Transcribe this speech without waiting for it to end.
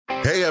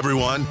Hey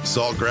everyone,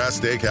 Saltgrass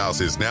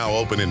Steakhouse is now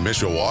open in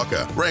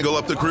Mishawaka. Wrangle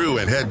up the crew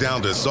and head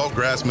down to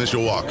Saltgrass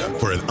Mishawaka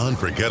for an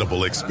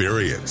unforgettable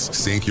experience.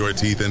 Sink your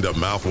teeth into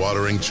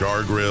mouth-watering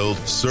char-grilled,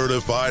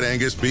 certified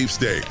Angus beef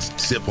steaks.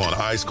 Sip on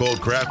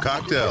ice-cold craft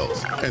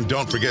cocktails. And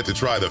don't forget to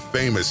try the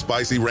famous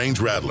spicy range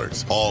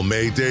rattlers, all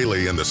made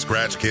daily in the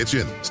Scratch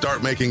Kitchen.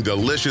 Start making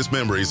delicious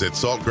memories at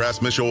Saltgrass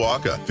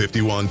Mishawaka,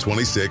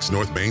 5126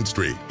 North Main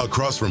Street,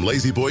 across from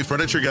Lazy Boy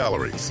Furniture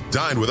Galleries.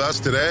 Dine with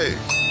us today.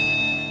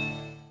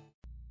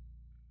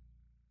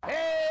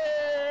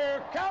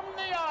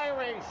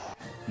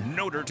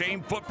 Notre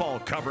Dame football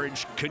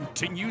coverage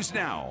continues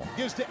now.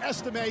 Gives to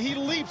Estime. He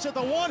leaps at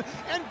the one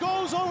and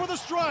goes over the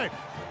stripe.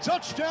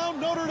 Touchdown,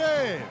 Notre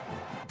Dame.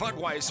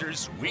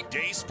 Budweiser's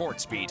weekday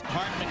sports beat.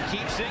 Hartman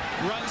keeps it,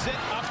 runs it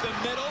up the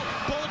middle,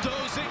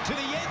 bulldozing to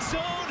the end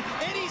zone,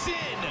 and he's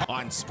in.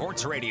 On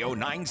Sports Radio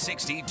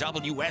 960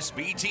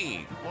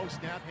 WSBT. Low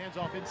snap, hands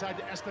off inside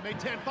to Estime.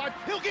 10-5.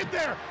 He'll get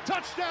there.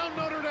 Touchdown,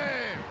 Notre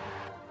Dame.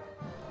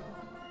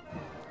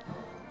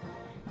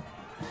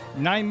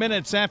 9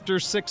 minutes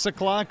after 6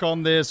 o'clock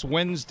on this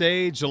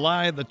Wednesday,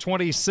 July the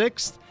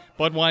 26th.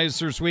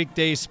 Budweiser's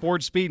weekday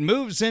sports beat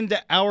moves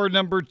into hour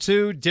number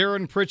 2.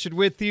 Darren Pritchett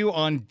with you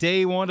on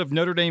day 1 of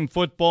Notre Dame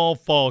football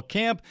fall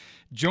camp.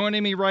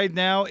 Joining me right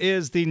now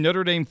is the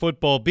Notre Dame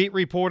football beat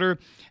reporter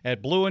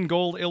at Blue and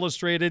Gold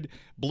Illustrated,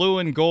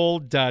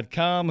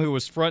 blueandgold.com, who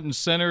was front and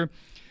center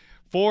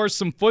for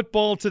some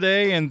football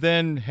today and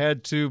then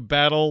had to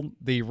battle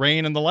the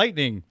rain and the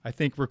lightning. I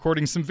think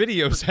recording some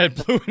videos at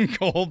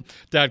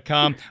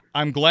blueandgold.com.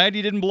 I'm glad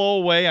you didn't blow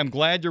away. I'm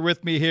glad you're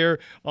with me here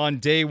on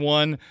day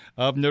 1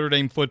 of Notre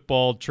Dame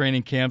football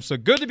training camp. So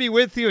good to be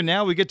with you. And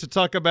now we get to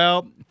talk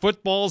about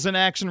footballs in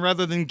action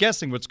rather than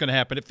guessing what's going to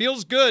happen. It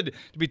feels good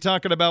to be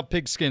talking about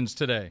pigskins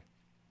today.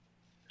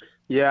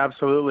 Yeah,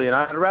 absolutely. And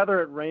I'd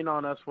rather it rain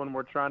on us when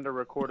we're trying to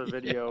record a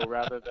video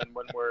rather than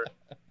when we're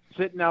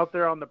sitting out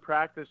there on the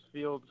practice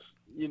fields.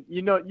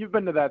 You know, you've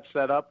been to that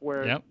setup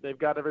where They've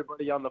got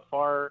everybody on the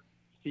far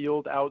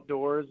field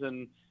outdoors,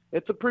 and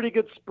it's a pretty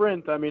good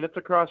sprint. I mean, it's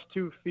across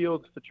 2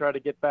 fields to try to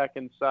get back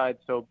inside.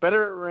 So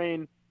better it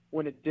rain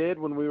when it did,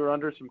 when we were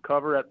under some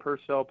cover at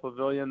Purcell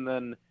Pavilion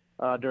than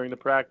during the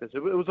practice.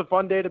 It was a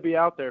fun day to be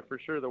out there for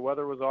sure. The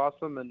weather was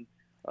awesome, and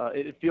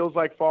it feels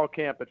like fall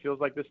camp. It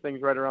feels like this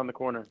thing's right around the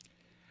corner.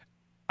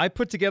 I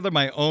put together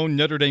my own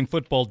Notre Dame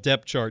football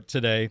depth chart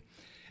today,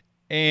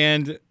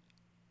 and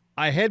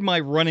I had my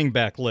running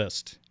back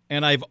list,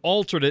 and I've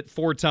altered it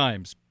 4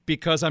 times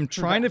because I'm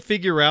trying to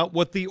figure out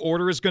what the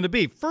order is going to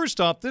be.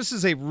 First off, this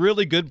is a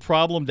really good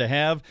problem to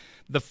have.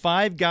 The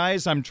 5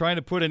 guys I'm trying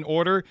to put in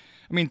order,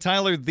 I mean,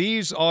 Tyler,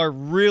 these are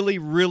really,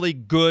 really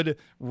good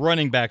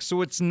running backs.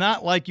 So it's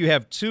not like you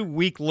have 2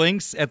 weak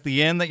links at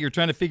the end that you're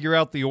trying to figure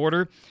out the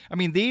order. I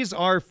mean, these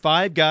are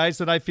 5 guys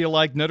that I feel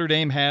like Notre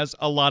Dame has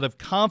a lot of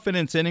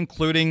confidence in,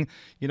 including,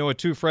 a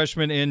 2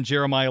 freshmen in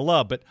Jeremiah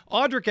Love. But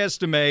Audric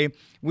Estime,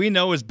 we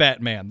know is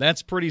Batman.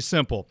 That's pretty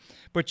simple.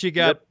 But you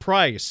got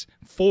Price,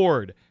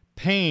 Ford,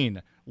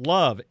 Payne,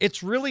 Love.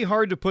 It's really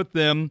hard to put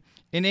them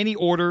in any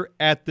order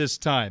at this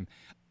time.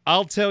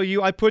 I'll tell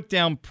you, I put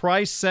down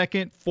Price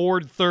second,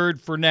 Ford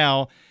third for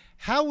now.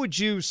 How would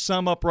you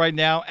sum up right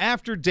now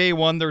after day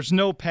 1? There's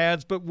no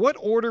pads, but what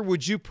order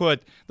would you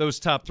put those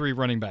top 3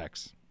 running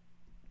backs?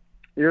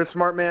 You're a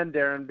smart man,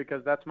 Darren,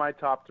 because that's my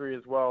top 3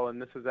 as well,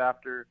 and this is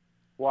after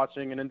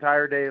watching an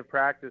entire day of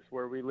practice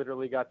where we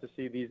literally got to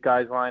see these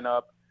guys line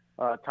up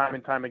time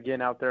and time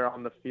again out there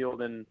on the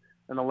field in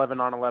an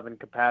 11-on-11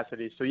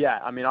 capacity. So, yeah,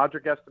 I mean,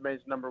 Audric Estime is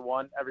number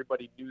 1.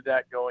 Everybody knew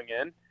that going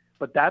in.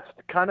 But that's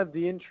kind of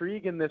the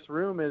intrigue in this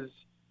room is,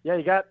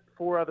 you got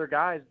 4 other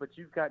guys, but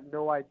you've got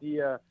no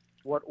idea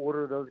what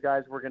order those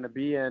guys were going to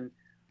be in.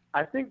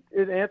 I think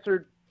it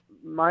answered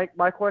my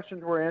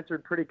questions were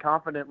answered pretty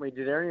confidently.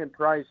 Jadarian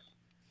Price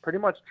pretty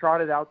much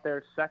trotted out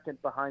there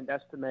second behind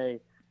Estime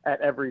at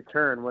every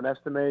turn. When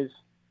Estime's,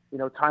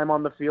 time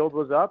on the field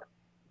was up,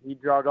 he'd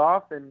jog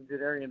off and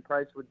Jadarian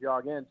Price would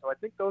jog in. So I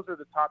think those are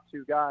the top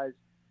 2 guys.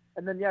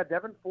 And then,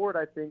 Devin Ford,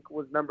 I think,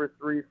 was number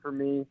 3 for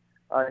me.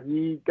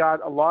 He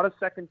got a lot of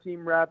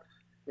second-team reps.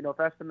 If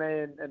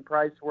Estime and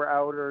Price were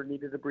out or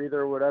needed a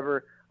breather or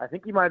whatever, I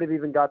think he might have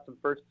even got some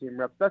first-team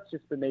reps. That's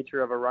just the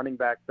nature of a running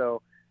back,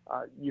 though.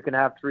 You can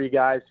have 3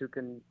 guys who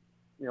can,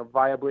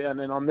 viably, and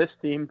then on this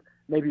team,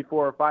 maybe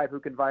 4 or 5 who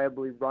can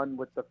viably run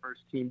with the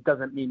first team.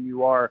 Doesn't mean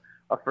you are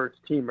a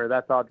first-teamer.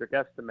 That's Audric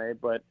Estime.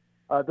 But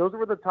those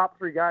were the top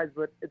 3 guys.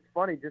 But it's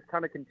funny, just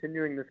kind of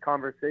continuing this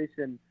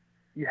conversation,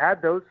 you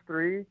had those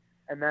 3.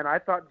 And then I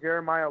thought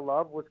Jeremiah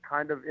Love was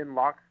kind of in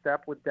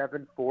lockstep with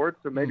Devin Ford,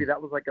 so maybe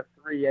that was like a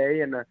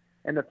 3A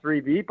and a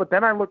 3B. But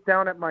then I look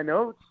down at my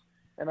notes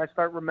and I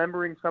start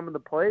remembering some of the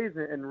plays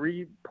and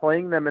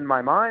replaying them in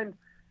my mind,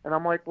 and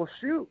I'm like, well,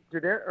 shoot,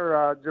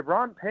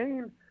 Jabron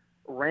Payne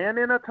ran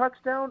in a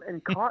touchdown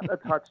and caught a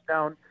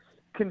touchdown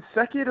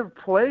consecutive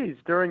plays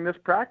during this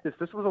practice.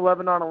 This was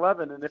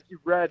 11-on-11, and if you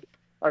read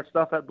our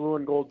stuff at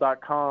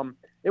blueandgold.com,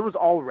 it was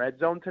all red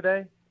zone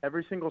today.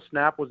 Every single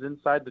snap was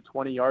inside the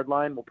 20-yard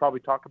line. We'll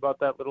probably talk about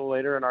that a little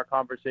later in our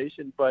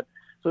conversation. But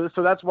So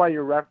that's why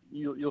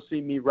you'll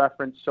see me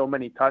reference so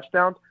many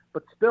touchdowns.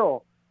 But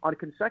still, on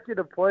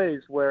consecutive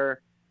plays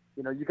where,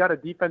 you got a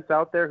defense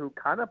out there who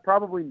kind of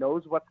probably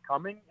knows what's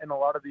coming in a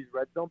lot of these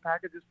red zone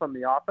packages from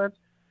the offense,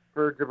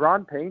 for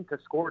De'Ron Payne to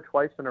score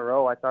twice in a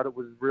row, I thought it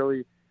was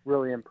really,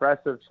 really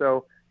impressive.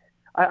 So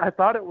I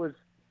thought it was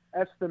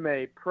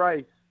Estime,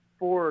 Price,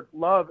 Ford,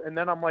 Love, and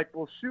then I'm like,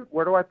 well, shoot,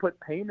 where do I put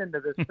Payne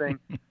into this thing?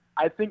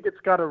 I think it's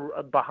got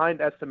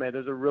behind Estime,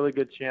 there's a really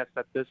good chance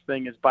that this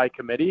thing is by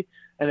committee,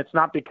 and it's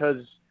not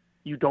because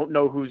you don't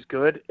know who's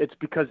good. It's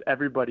because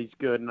everybody's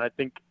good, and I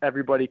think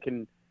everybody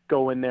can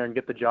go in there and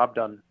get the job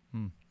done.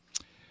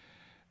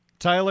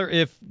 Tyler,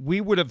 if we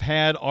would have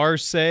had our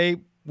say,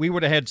 we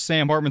would have had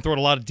Sam Hartman throw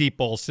a lot of deep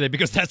balls today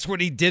because that's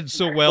what he did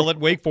so well at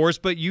Wake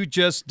Forest, but you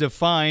just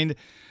defined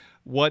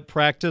what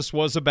practice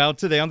was about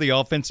today on the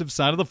offensive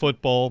side of the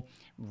football.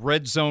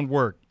 Red zone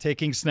work,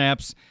 taking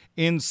snaps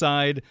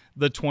inside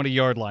the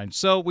 20-yard line.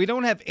 So we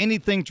don't have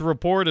anything to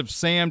report of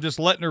Sam just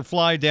letting her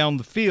fly down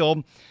the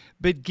field,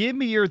 but give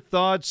me your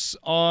thoughts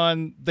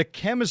on the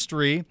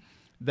chemistry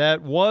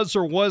that was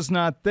or was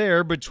not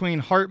there between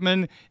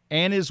Hartman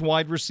and his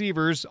wide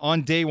receivers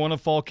on day one of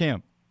fall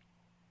camp.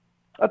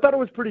 I thought it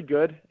was pretty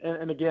good.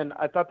 And again,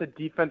 I thought the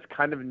defense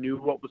kind of knew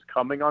what was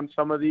coming on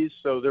some of these,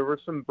 so there were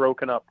some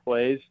broken up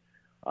plays.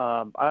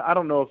 I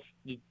don't know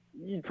if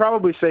you'd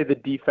probably say the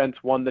defense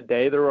won the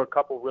day. There were a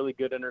couple really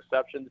good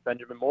interceptions.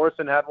 Benjamin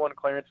Morrison had one,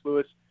 Clarence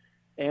Lewis,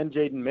 and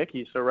Jaden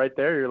Mickey. So right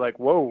there, you're like,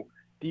 whoa,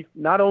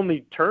 not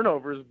only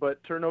turnovers,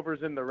 but turnovers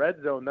in the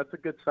red zone. That's a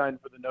good sign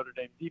for the Notre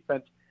Dame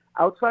defense.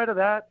 Outside of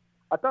that,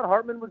 I thought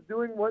Hartman was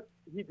doing what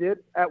he did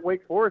at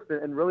Wake Forest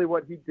and really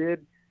what he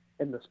did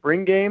in the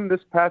spring game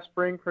this past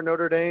spring for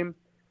Notre Dame,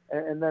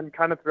 and then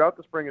kind of throughout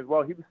the spring as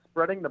well. He was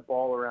spreading the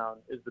ball around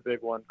is the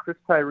big one. Chris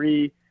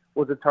Tyree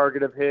was a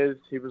target of his.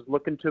 He was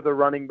looking to the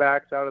running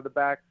backs out of the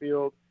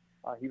backfield.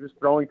 He was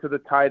throwing to the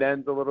tight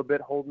ends a little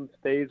bit. Holden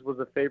Stays was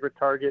a favorite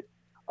target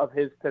of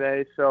his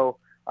today. So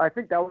I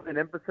think that was an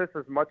emphasis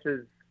as much as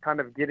kind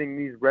of getting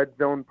these red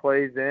zone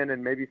plays in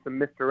and maybe some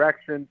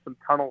misdirection, some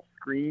tunnel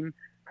screen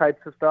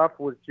types of stuff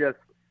was just,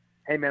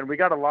 hey, man, we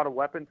got a lot of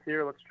weapons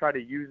here. Let's try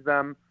to use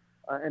them.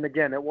 And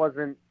again, it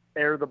wasn't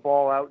air the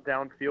ball out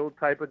downfield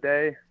type of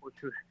day,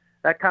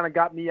 that kind of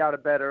got me out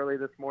of bed early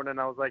this morning.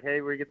 I was like, hey,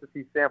 we get to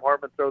see Sam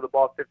Hartman throw the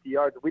ball 50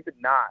 yards. We did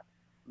not.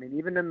 I mean,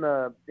 even in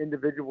the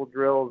individual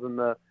drills and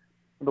the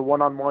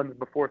one-on-ones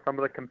before some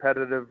of the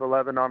competitive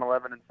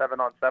 11-on-11 and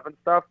 7-on-7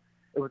 stuff,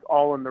 it was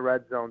all in the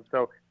red zone.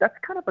 So that's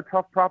kind of a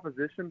tough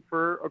proposition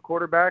for a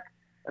quarterback.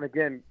 And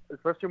again,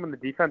 especially when the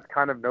defense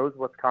kind of knows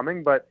what's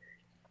coming, but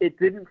it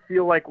didn't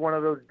feel like one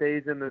of those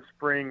days in the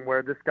spring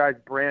where this guy's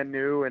brand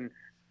new. And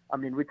I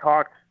mean, we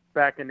talked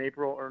back in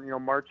April or,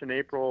 March and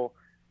April,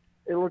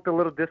 it looked a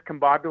little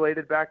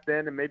discombobulated back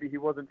then, and maybe he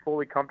wasn't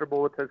fully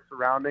comfortable with his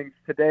surroundings.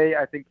 Today,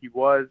 I think he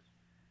was.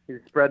 He's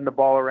spreading the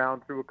ball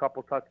around through a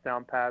couple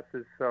touchdown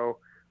passes. So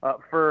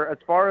for as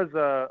far as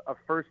a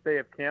first day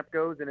of camp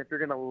goes, and if you're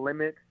going to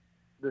limit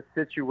the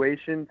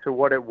situation to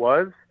what it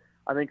was,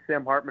 I think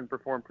Sam Hartman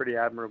performed pretty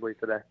admirably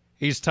today.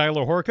 He's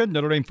Tyler Horka,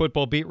 Notre Dame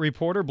football beat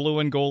reporter, Blue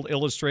and Gold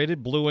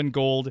Illustrated,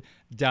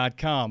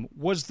 blueandgold.com.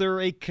 Was there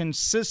a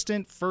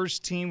consistent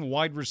first-team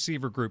wide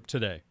receiver group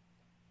today?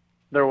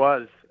 There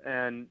was,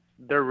 and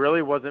there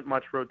really wasn't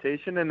much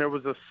rotation, and there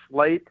was a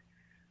slight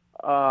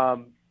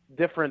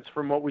difference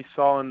from what we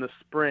saw in the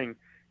spring.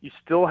 You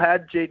still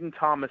had Jaden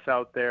Thomas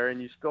out there,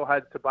 and you still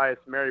had Tobias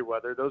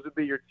Merriweather. Those would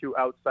be your two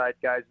outside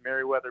guys,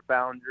 Merriweather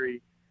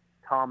boundary,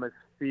 Thomas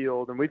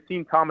field. And we've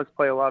seen Thomas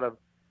play a lot of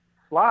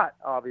slot,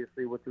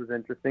 obviously, which was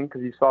interesting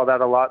because you saw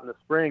that a lot in the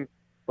spring.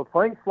 But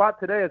playing slot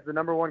today as the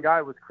number one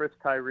guy was Chris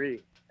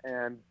Tyree.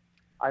 And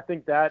I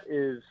think that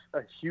is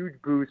a huge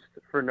boost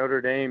for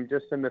Notre Dame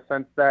just in the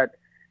sense that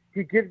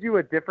he gives you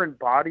a different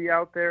body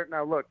out there.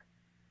 Now, look,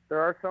 there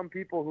are some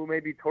people who may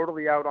be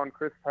totally out on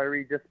Chris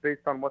Tyree just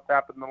based on what's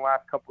happened in the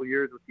last couple of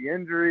years with the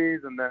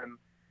injuries. And then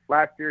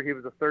last year he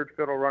was a third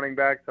fiddle running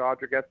back to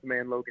Audric Estime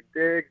and Logan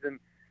Diggs. And,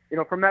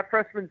 from that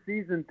freshman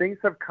season, things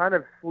have kind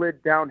of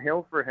slid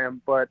downhill for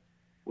him. But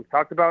we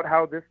talked about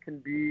how this can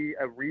be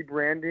a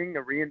rebranding,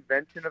 a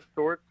reinvention of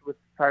sorts with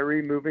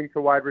Tyree moving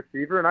to wide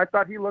receiver. And I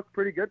thought he looked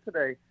pretty good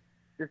today,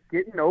 just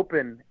getting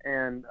open.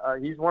 And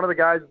he's one of the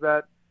guys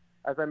that,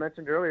 as I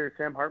mentioned earlier,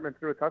 Sam Hartman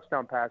threw a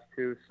touchdown pass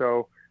to.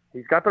 So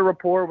he's got the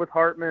rapport with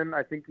Hartman.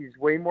 I think he's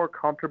way more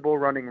comfortable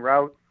running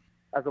routes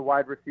as a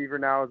wide receiver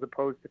now as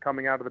opposed to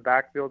coming out of the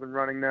backfield and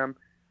running them.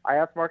 I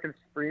asked Marcus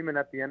Freeman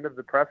at the end of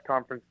the press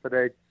conference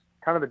today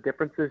kind of the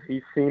differences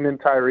he's seen in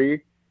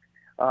Tyree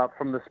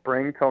from the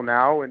spring till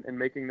now and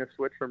making this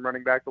switch from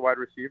running back to wide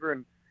receiver.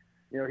 And,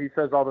 he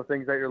says all the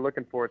things that you're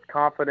looking for. It's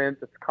confidence,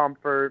 it's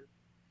comfort.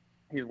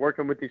 He's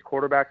working with these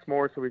quarterbacks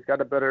more, so he's got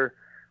a better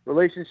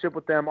relationship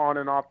with them on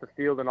and off the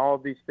field, and all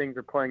of these things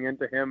are playing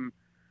into him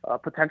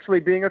potentially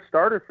being a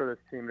starter for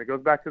this team. And it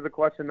goes back to the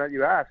question that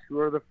you asked, who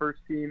are the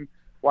first-team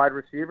wide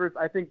receivers?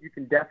 I think you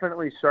can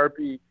definitely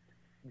Sharpie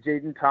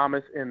Jaden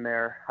Thomas in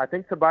there. I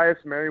think Tobias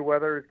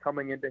Merriweather is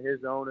coming into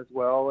his own as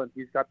well, and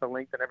he's got the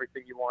length and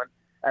everything you want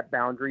at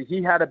boundary.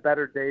 He had a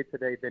better day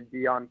today than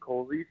Deion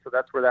Colsey, so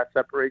that's where that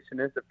separation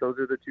is, if those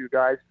are the two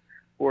guys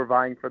who are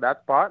vying for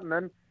that spot. And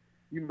then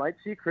you might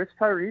see Chris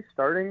Tyree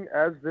starting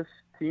as this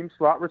team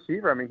slot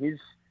receiver. I mean,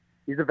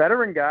 he's a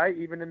veteran guy,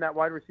 even in that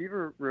wide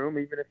receiver room,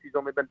 even if he's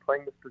only been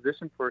playing this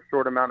position for a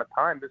short amount of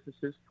time. This is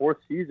his fourth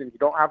season. You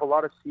don't have a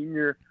lot of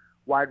senior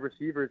wide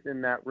receivers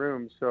in that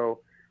room. So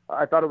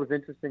I thought it was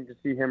interesting to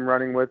see him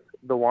running with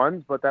the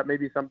ones, but that may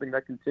be something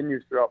that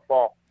continues throughout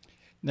fall.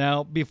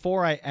 Now,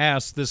 before I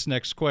ask this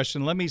next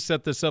question, let me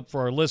set this up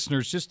for our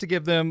listeners just to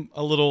give them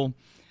a little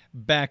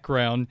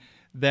background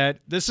that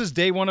this is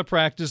day one of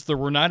practice. There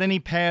were not any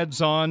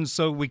pads on,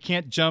 so we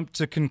can't jump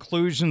to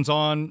conclusions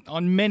on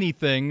many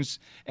things.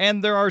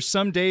 And there are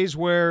some days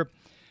where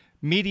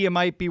media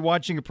might be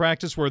watching a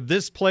practice where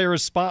this player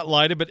is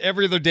spotlighted, but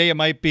every other day it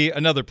might be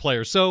another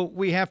player. So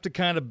we have to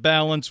kind of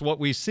balance what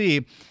we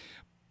see.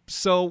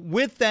 So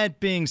with that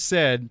being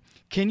said,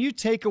 can you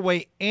take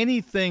away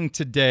anything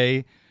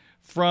today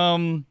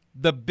from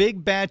the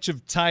big batch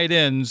of tight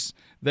ends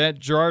that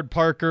Gerard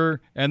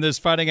Parker and this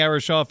Fighting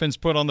Irish offense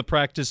put on the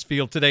practice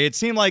field today? It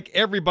seemed like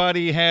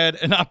everybody had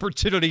an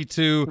opportunity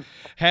to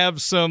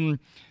have some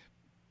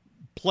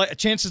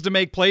chances to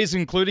make plays,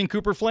 including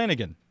Cooper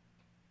Flanagan.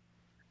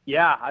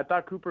 Yeah, I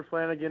thought Cooper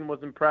Flanagan was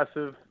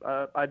impressive.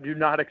 I do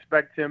not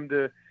expect him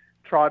to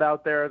trot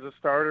out there as a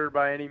starter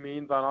by any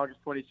means on August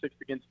 26th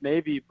against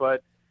Navy,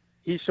 but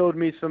he showed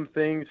me some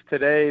things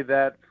today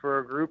that for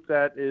a group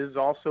that is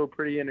also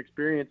pretty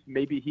inexperienced,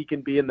 maybe he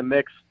can be in the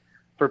mix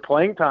for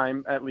playing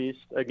time, at least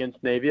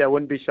against Navy. I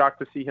wouldn't be shocked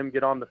to see him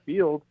get on the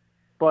field.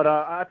 But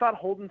I thought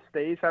Holden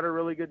Stays had a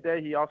really good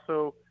day. He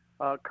also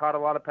caught a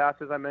lot of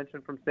passes, I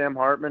mentioned, from Sam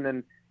Hartman,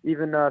 and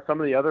even some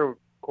of the other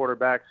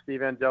quarterbacks,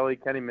 Steve Angeli,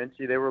 Kenny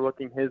Minchie, they were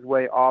looking his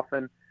way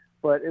often.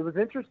 But it was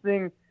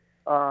interesting.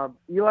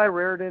 Eli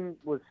Raridan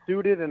was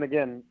suited, and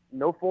again,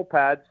 no full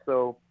pads,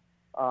 so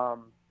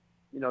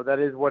that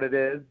is what it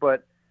is.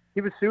 But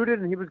he was suited,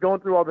 and he was going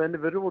through all the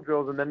individual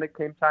drills, and then it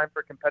came time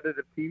for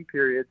competitive team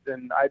periods,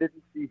 and I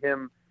didn't see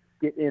him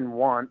get in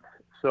once.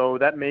 So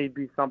that may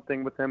be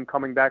something with him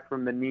coming back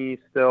from the knee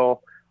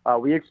still.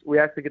 We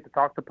actually get to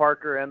talk to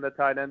Parker and the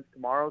tight ends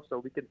tomorrow, so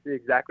we can see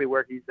exactly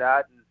where he's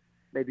at, and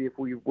maybe if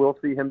we will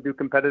see him do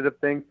competitive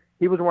things.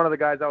 He was one of the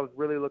guys I was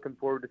really looking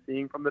forward to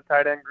seeing from the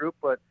tight end group,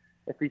 but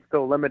if he's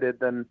still limited,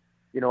 then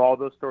all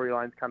those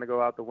storylines kind of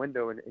go out the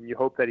window, and you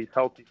hope that he's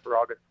healthy for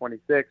August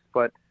 26th.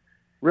 But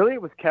really,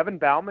 it was Kevin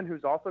Bauman,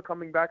 who's also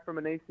coming back from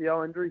an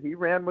ACL injury. He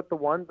ran with the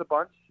ones a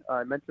bunch.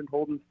 I mentioned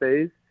Holden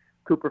Stays,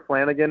 Cooper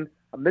Flanagan.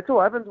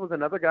 Mitchell Evans was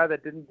another guy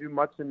that didn't do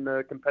much in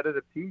the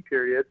competitive team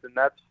periods, and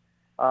that's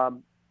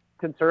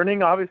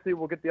concerning. Obviously,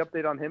 we'll get the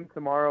update on him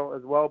tomorrow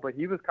as well, but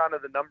he was kind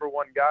of the number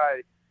one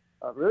guy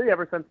really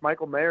ever since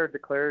Michael Mayer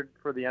declared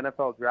for the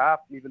NFL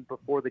draft, even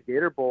before the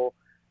Gator Bowl.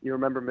 You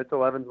remember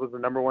Mitchell Evans was the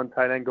number one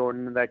tight end going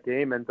into that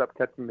game, ends up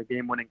catching the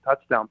game-winning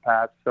touchdown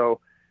pass. So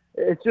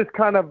it's just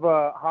kind of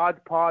a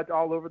hodgepodge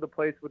all over the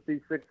place with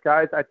these six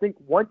guys. I think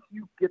once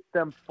you get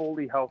them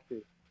fully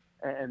healthy,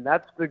 and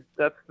that's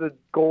the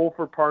goal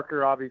for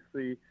Parker,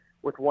 obviously,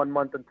 with 1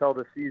 month until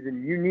the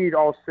season, you need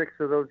all six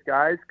of those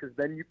guys, because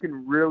then you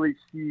can really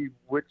see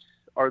which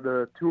are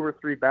the two or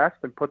three best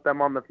and put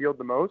them on the field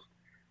the most.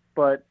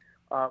 But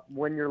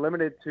when you're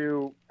limited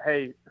to,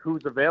 hey,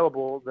 who's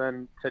available,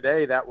 then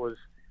today that was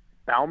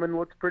Bauman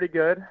looks pretty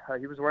good.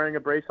 He was wearing a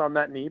brace on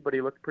that knee, but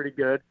he looked pretty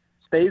good.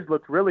 Stays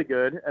looked really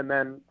good. And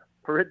then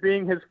for it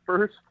being his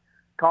first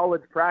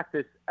college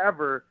practice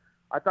ever,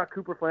 I thought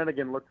Cooper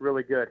Flanagan looked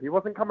really good. He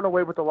wasn't coming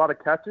away with a lot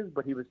of catches,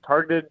 but he was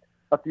targeted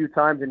a few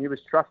times, and he was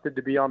trusted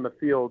to be on the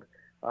field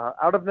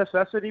out of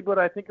necessity, but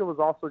I think it was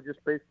also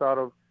just based out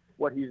of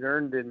what he's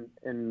earned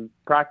in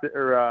practice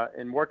or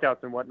in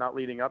workouts and whatnot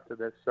leading up to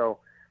this. So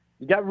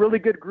you got a really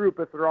good group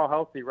if they're all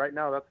healthy. Right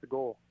now, that's the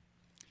goal.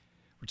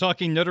 We're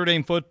talking Notre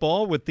Dame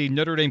football with the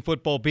Notre Dame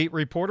football beat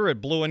reporter at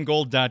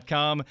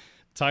blueandgold.com,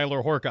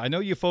 Tyler Horka. I know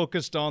you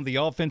focused on the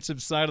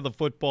offensive side of the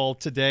football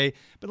today,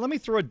 but let me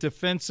throw a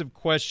defensive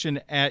question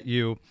at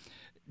you.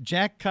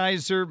 Jack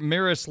Kaiser,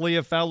 Maris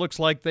Leofau, looks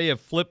like they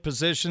have flipped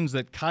positions,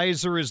 that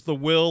Kaiser is the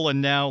will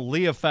and now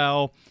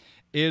Leofau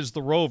is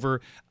the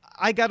rover.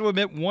 I got to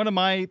admit, one of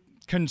my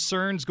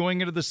concerns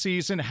going into the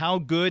season, how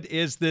good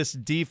is this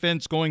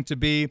defense going to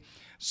be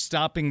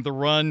stopping the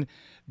run?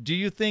 Do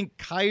you think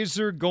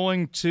Kaiser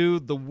going to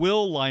the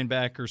will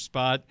linebacker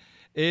spot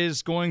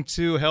is going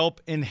to help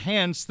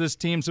enhance this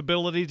team's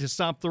ability to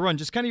stop the run?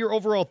 Just kind of your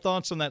overall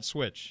thoughts on that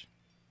switch.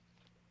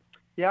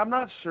 Yeah, I'm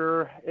not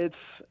sure. It's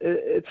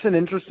an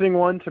interesting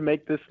one to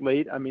make this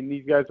late. I mean,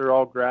 these guys are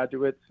all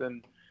graduates,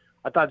 and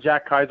I thought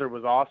Jack Kaiser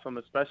was awesome,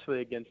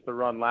 especially against the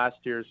run last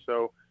year.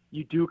 So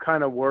you do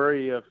kind of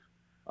worry if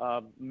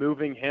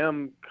moving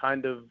him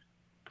kind of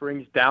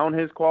brings down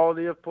his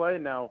quality of play.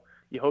 Now,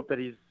 you hope that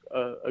he's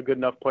a good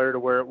enough player to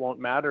where it won't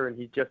matter, and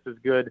he's just as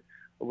good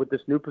with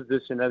this new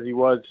position as he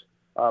was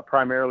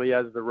primarily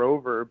as the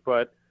rover.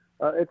 But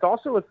it's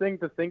also a thing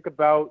to think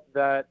about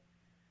that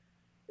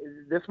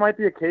this might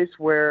be a case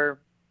where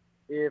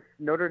if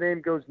Notre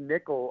Dame goes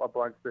nickel a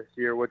bunch this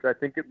year, which I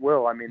think it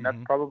will, I mean, that's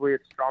probably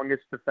its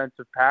strongest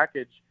defensive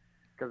package.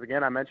 Because,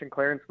 again, I mentioned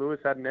Clarence Lewis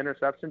had an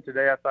interception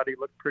today. I thought he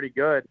looked pretty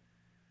good.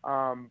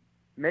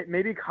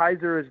 Maybe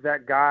Kaiser is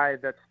that guy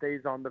that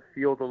stays on the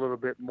field a little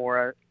bit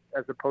more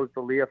as opposed to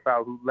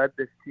Leofau, who led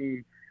this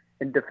team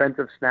in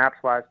defensive snaps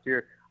last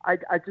year. I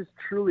just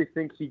truly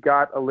think he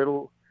got a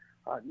little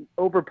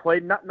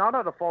overplayed, not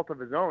out of fault of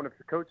his own. If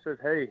the coach says,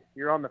 hey,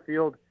 you're on the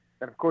field,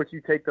 then of course you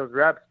take those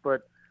reps.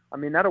 But, I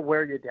mean, that'll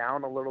wear you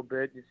down a little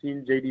bit. You've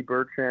seen J.D.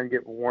 Bertrand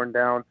get worn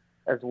down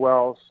as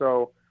well.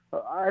 So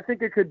I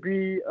think it could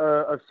be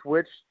a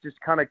switch, just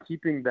kind of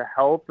keeping the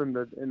health and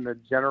the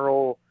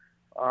general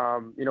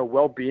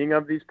well-being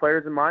of these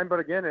players in mind. But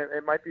again,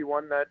 it might be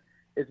one that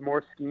is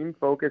more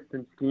scheme-focused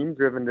and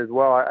scheme-driven as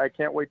well. I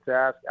can't wait to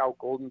ask Al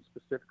Golden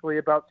specifically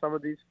about some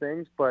of these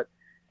things. But,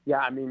 yeah,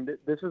 I mean,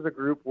 this is a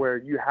group where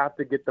you have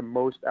to get the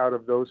most out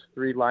of those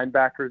three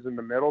linebackers in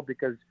the middle,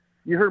 because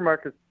you heard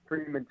Marcus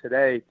Freeman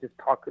today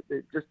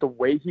just the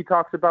way he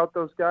talks about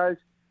those guys.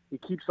 He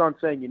keeps on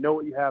saying, you know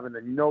what you have, and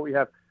then you know what you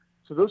have.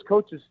 So those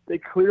coaches, they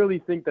clearly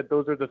think that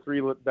those are the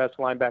three best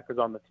linebackers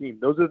on the team.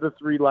 Those are the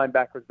three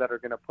linebackers that are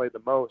going to play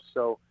the most.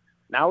 So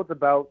now it's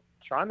about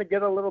trying to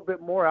get a little bit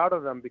more out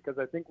of them, because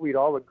I think we'd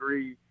all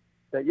agree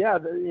that, yeah,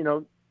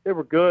 they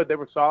were good. They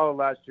were solid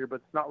last year, but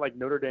it's not like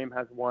Notre Dame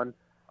has one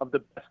of the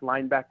best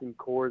linebacking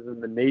cores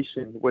in the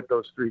nation with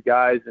those three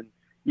guys. And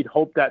you'd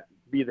hope that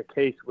be the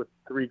case with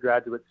three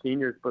graduate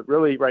seniors, but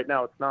really right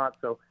now it's not.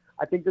 So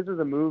I think this is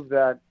a move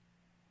that,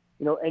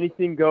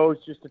 anything goes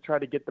just to try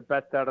to get the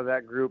best out of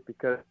that group,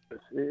 because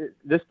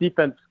this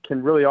defense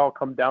can really all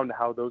come down to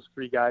how those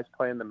three guys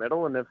play in the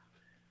middle. And if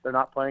they're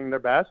not playing their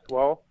best,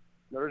 well,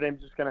 Notre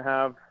Dame's just going to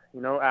have,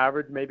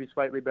 average, maybe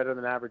slightly better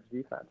than average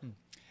defense.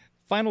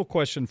 Final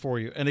question for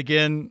you. And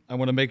again, I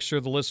want to make sure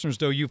the listeners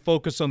know you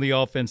focus on the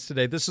offense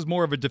today. This is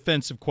more of a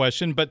defensive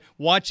question, but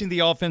watching the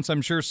offense,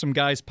 I'm sure some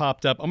guys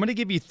popped up. I'm going to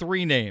give you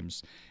three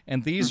names,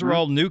 and these are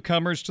all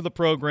newcomers to the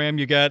program.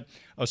 You got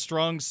a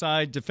strong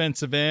side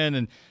defensive end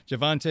and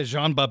Javante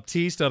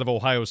Jean-Baptiste out of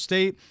Ohio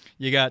State.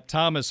 You got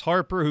Thomas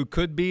Harper, who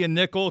could be a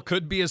nickel,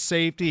 could be a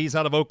safety. He's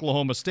out of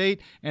Oklahoma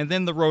State. And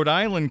then the Rhode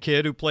Island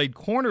kid who played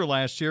corner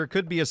last year,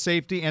 could be a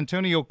safety,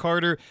 Antonio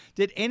Carter.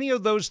 Did any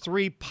of those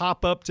three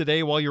pop up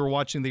today while you were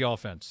watching the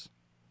offense?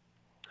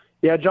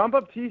 Yeah,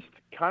 Jean-Baptiste,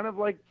 kind of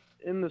like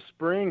in the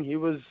spring, he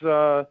was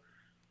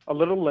a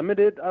little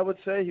limited, I would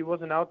say. He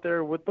wasn't out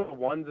there with the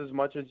ones as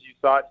much as you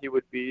thought he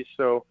would be.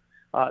 So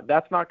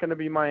that's not going to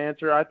be my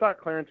answer. I thought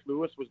Clarence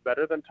Lewis was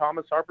better than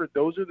Thomas Harper.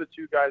 Those are the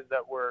two guys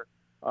that were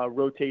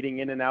rotating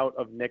in and out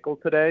of nickel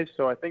today.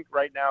 So I think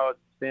right now, as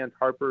it stands,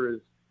 Harper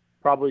is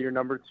probably your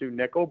number two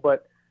nickel.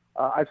 But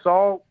I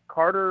saw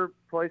Carter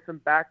play some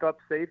backup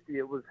safety.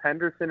 It was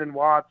Henderson and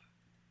Watts,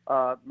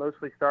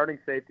 mostly starting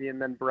safety,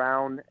 and then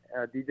Brown,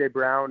 DJ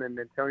Brown and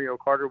Antonio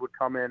Carter would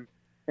come in.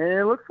 And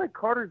it looks like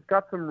Carter's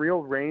got some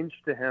real range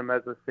to him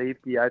as a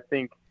safety. I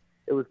think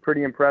it was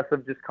pretty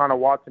impressive just kind of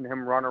watching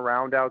him run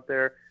around out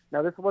there.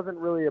 Now, this wasn't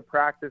really a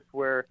practice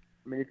where,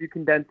 if you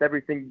condense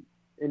everything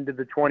into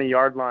the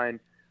 20-yard line,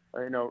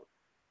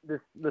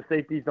 the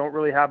safeties don't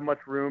really have much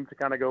room to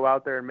kind of go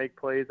out there and make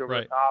plays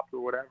over the top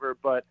or whatever.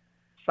 But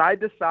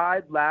side to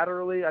side,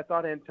 laterally, I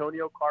thought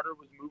Antonio Carter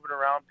was moving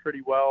around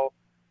pretty well.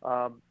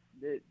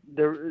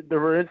 There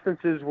were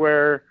instances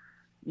where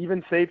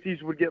even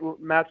safeties would get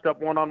matched up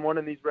one-on-one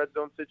in these red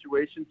zone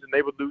situations, and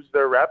they would lose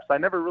their reps. I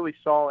never really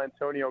saw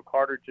Antonio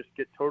Carter just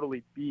get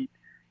totally beat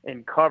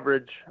in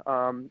coverage.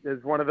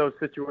 It's one of those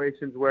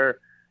situations where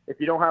if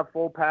you don't have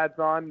full pads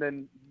on,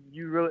 then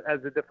you really,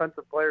 as a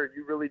defensive player,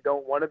 you really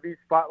don't want to be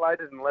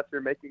spotlighted unless you're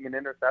making an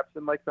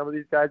interception like some of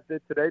these guys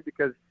did today,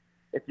 because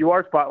if you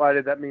are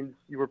spotlighted, that means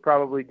you were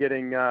probably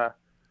getting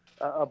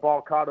a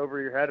ball caught over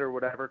your head or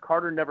whatever.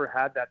 Carter never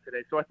had that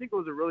today. So I think it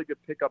was a really good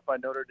pickup by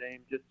Notre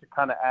Dame just to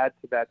kind of add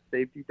to that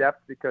safety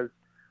depth, because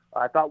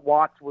I thought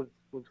Watts was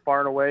far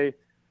and away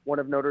one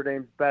of Notre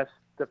Dame's best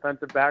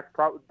defensive backs,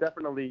 probably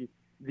definitely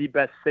the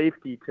best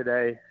safety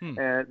today.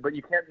 But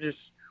you can't just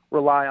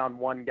rely on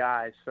one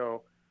guy.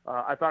 So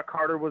I thought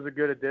Carter was a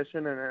good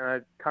addition, and I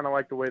kind of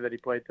like the way that he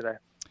played today.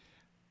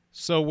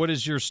 So what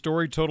is your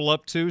story total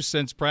up to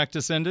since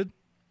practice ended?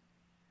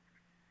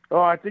 Oh,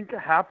 I think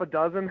half a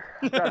dozen.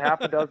 I've got half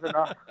a dozen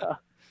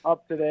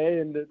up today,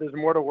 and there's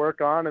more to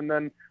work on. And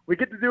then we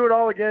get to do it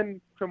all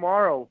again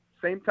tomorrow.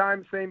 Same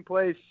time, same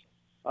place.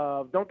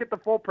 Don't get the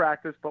full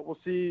practice, but we'll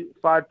see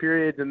 5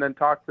 periods and then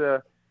talk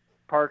to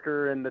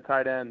Parker and the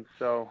tight ends.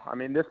 So,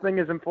 this thing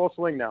is in full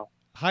swing now.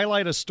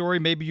 Highlight a story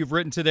maybe you've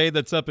written today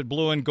that's up at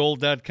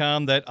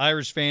blueandgold.com that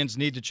Irish fans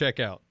need to check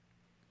out.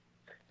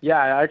 Yeah,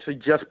 I actually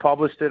just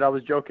published it. I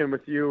was joking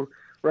with you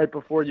right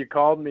before you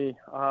called me.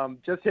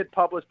 Just hit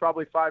publish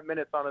probably 5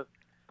 minutes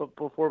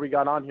before we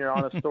got on here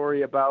on a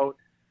story about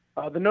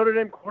the Notre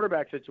Dame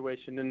quarterback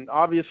situation. And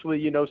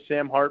obviously,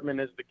 Sam Hartman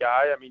is the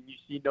guy. You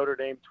see Notre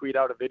Dame tweet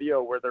out a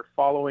video where they're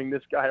following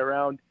this guy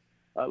around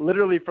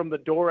literally from the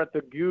door at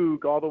the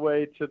Goog all the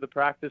way to the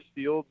practice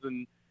fields.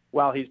 And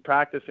while he's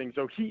practicing.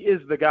 So he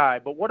is the guy.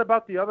 But what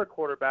about the other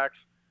quarterbacks?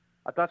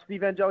 I thought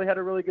Steve Angeli had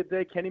a really good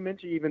day. Kenny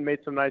Minchie even made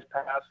some nice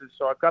passes.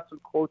 So I've got some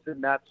quotes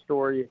in that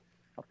story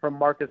from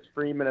Marcus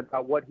Freeman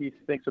about what he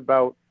thinks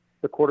about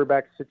the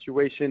quarterback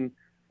situation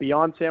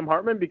beyond Sam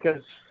Hartman,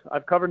 because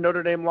I've covered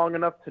Notre Dame long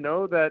enough to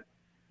know that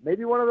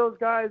maybe one of those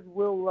guys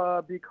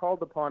will be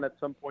called upon at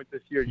some point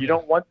this year. You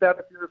don't want that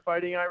if you're a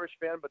Fighting Irish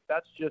fan, but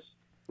that's just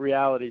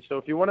reality. So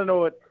if you want to know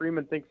what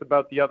Freeman thinks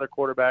about the other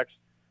quarterbacks,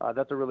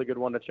 that's a really good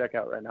one to check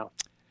out right now.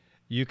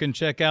 You can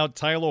check out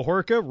Tyler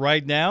Horka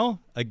right now,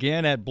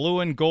 again, at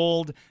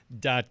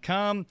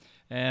blueandgold.com.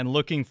 And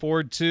looking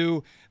forward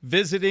to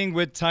visiting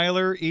with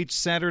Tyler each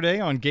Saturday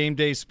on Game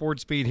Day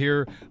Sports Beat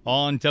here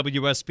on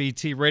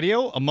WSBT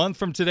Radio. A month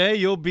from today,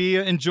 you'll be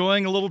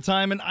enjoying a little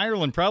time in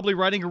Ireland, probably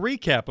writing a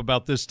recap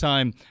about this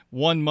time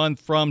 1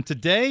 month from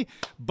today.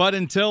 But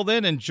until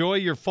then, enjoy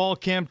your fall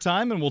camp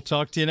time, and we'll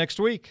talk to you next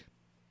week.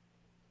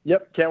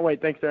 Yep, can't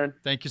wait. Thanks, Aaron.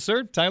 Thank you,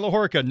 sir. Tyler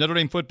Horka, Notre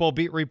Dame football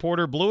beat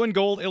reporter, Blue and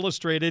Gold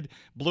Illustrated,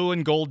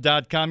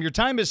 blueandgold.com. Your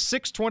time is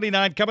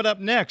 6:29. Coming up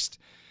next,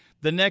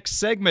 the next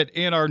segment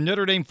in our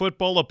Notre Dame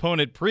football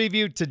opponent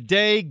preview.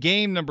 Today,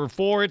 game number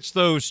 4. It's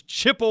those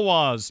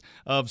Chippewas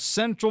of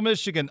Central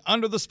Michigan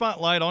under the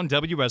spotlight on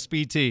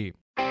WSBT.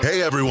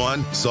 Hey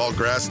everyone,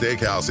 Saltgrass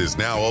Steakhouse is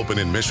now open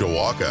in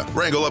Mishawaka.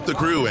 Wrangle up the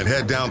crew and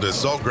head down to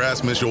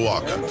Saltgrass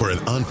Mishawaka for an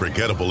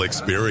unforgettable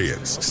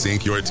experience.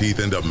 Sink your teeth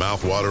into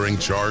mouth-watering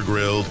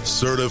char-grilled,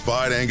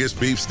 certified Angus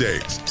beef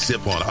steaks.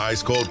 Sip on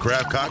ice-cold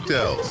craft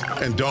cocktails.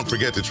 And don't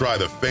forget to try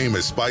the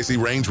famous spicy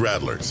range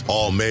rattlers,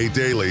 all made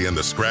daily in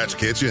the Scratch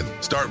Kitchen.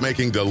 Start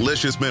making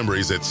delicious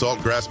memories at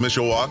Saltgrass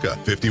Mishawaka,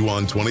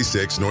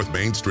 5126 North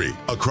Main Street,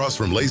 across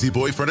from Lazy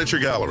Boy Furniture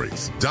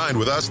Galleries. Dine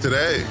with us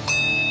today.